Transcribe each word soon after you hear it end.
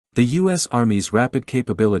The U.S. Army's Rapid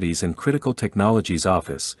Capabilities and Critical Technologies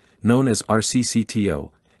Office, known as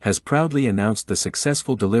RCCTO, has proudly announced the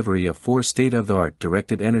successful delivery of 4 state-of-the-art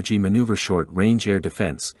Directed Energy Maneuver Short-Range Air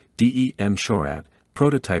Defense (M SHORAD)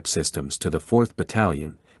 prototype systems to the 4th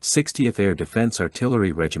Battalion, 60th Air Defense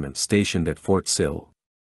Artillery Regiment stationed at Fort Sill.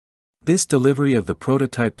 This delivery of the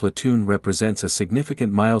prototype platoon represents a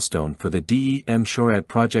significant milestone for the M SHORAD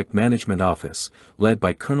Project Management Office, led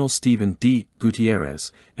by Colonel Stephen D.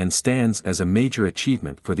 Gutierrez, and stands as a major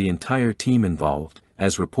achievement for the entire team involved,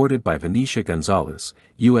 as reported by Venetia Gonzalez,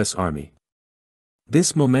 U.S. Army.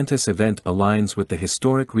 This momentous event aligns with the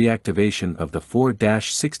historic reactivation of the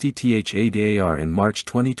 4-60 TH-8AR in March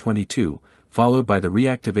 2022, followed by the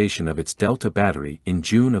reactivation of its Delta battery in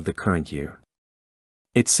June of the current year.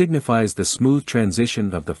 It signifies the smooth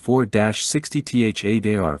transition of the 4-60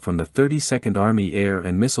 TH-8AR from the 32nd Army Air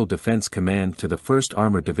and Missile Defense Command to the 1st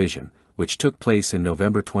Armored Division, which took place in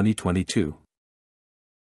November 2022.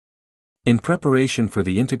 In preparation for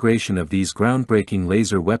the integration of these groundbreaking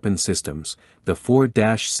laser weapon systems, the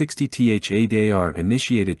 4-60 TH-8AR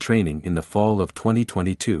initiated training in the fall of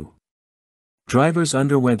 2022. Drivers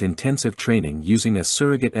underwent intensive training using a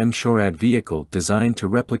surrogate M SHORAD vehicle designed to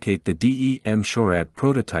replicate the M SHORAD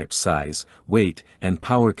prototype's size, weight, and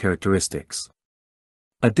power characteristics.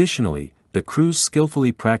 Additionally, the crews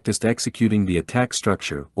skillfully practiced executing the attack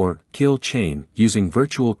structure or kill chain using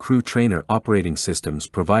virtual crew trainer operating systems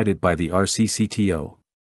provided by the RCCTO.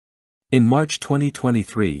 In March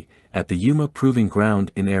 2023, at the Yuma Proving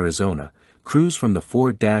Ground in Arizona, crews from the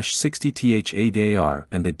 4-60 TH-8AR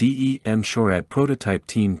and the M SHORAD prototype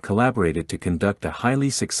team collaborated to conduct a highly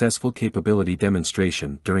successful capability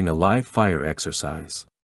demonstration during a live-fire exercise.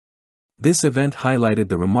 This event highlighted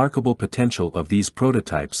the remarkable potential of these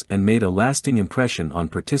prototypes and made a lasting impression on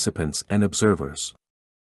participants and observers.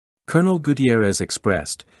 Colonel Gutierrez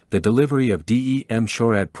expressed, "The delivery of M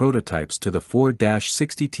SHORAD prototypes to the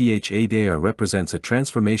 4-60 TH-8AR represents a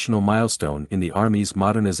transformational milestone in the Army's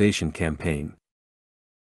modernization campaign.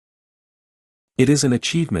 It is an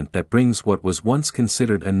achievement that brings what was once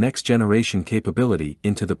considered a next-generation capability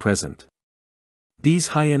into the present. These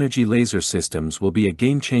high-energy laser systems will be a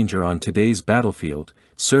game-changer on today's battlefield,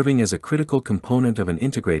 serving as a critical component of an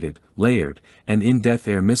integrated, layered, and in-depth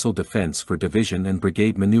air missile defense for division and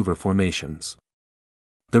brigade maneuver formations."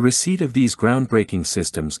 The receipt of these groundbreaking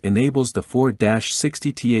systems enables the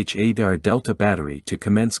 4-60 TH-8AR Delta battery to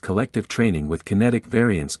commence collective training with kinetic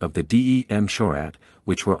variants of the M SHORAD,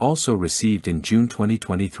 which were also received in June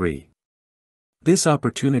 2023. This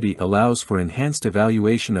opportunity allows for enhanced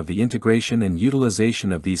evaluation of the integration and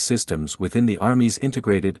utilization of these systems within the Army's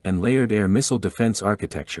integrated and layered air missile defense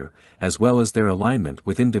architecture, as well as their alignment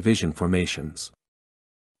within division formations.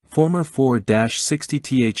 Former 4-60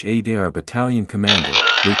 TH-8AR Battalion Commander,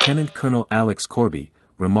 Lieutenant Colonel Alex Corby,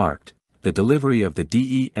 remarked, "The delivery of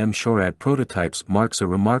the M SHORAD prototypes marks a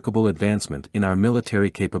remarkable advancement in our military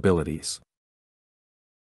capabilities."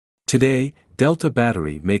 Today, Delta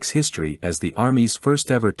Battery makes history as the Army's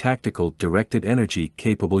first-ever tactical directed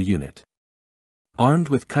energy-capable unit. Armed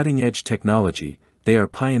with cutting-edge technology, they are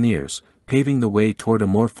pioneers, paving the way toward a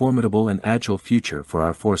more formidable and agile future for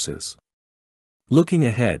our forces. Looking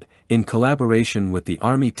ahead, in collaboration with the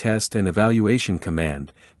Army Test and Evaluation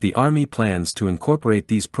Command, the Army plans to incorporate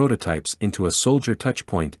these prototypes into a soldier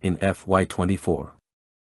touchpoint in FY24.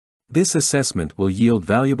 This assessment will yield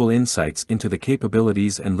valuable insights into the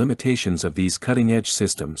capabilities and limitations of these cutting-edge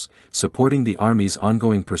systems, supporting the Army's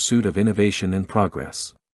ongoing pursuit of innovation and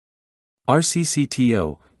progress.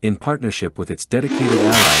 RCCTO, in partnership with its dedicated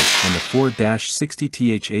allies and the 4-60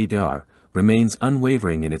 TH-8AR, remains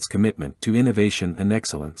unwavering in its commitment to innovation and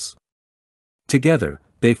excellence. Together,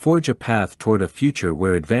 they forge a path toward a future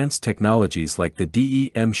where advanced technologies like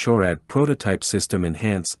the M SHORAD prototype system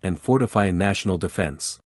enhance and fortify national defense.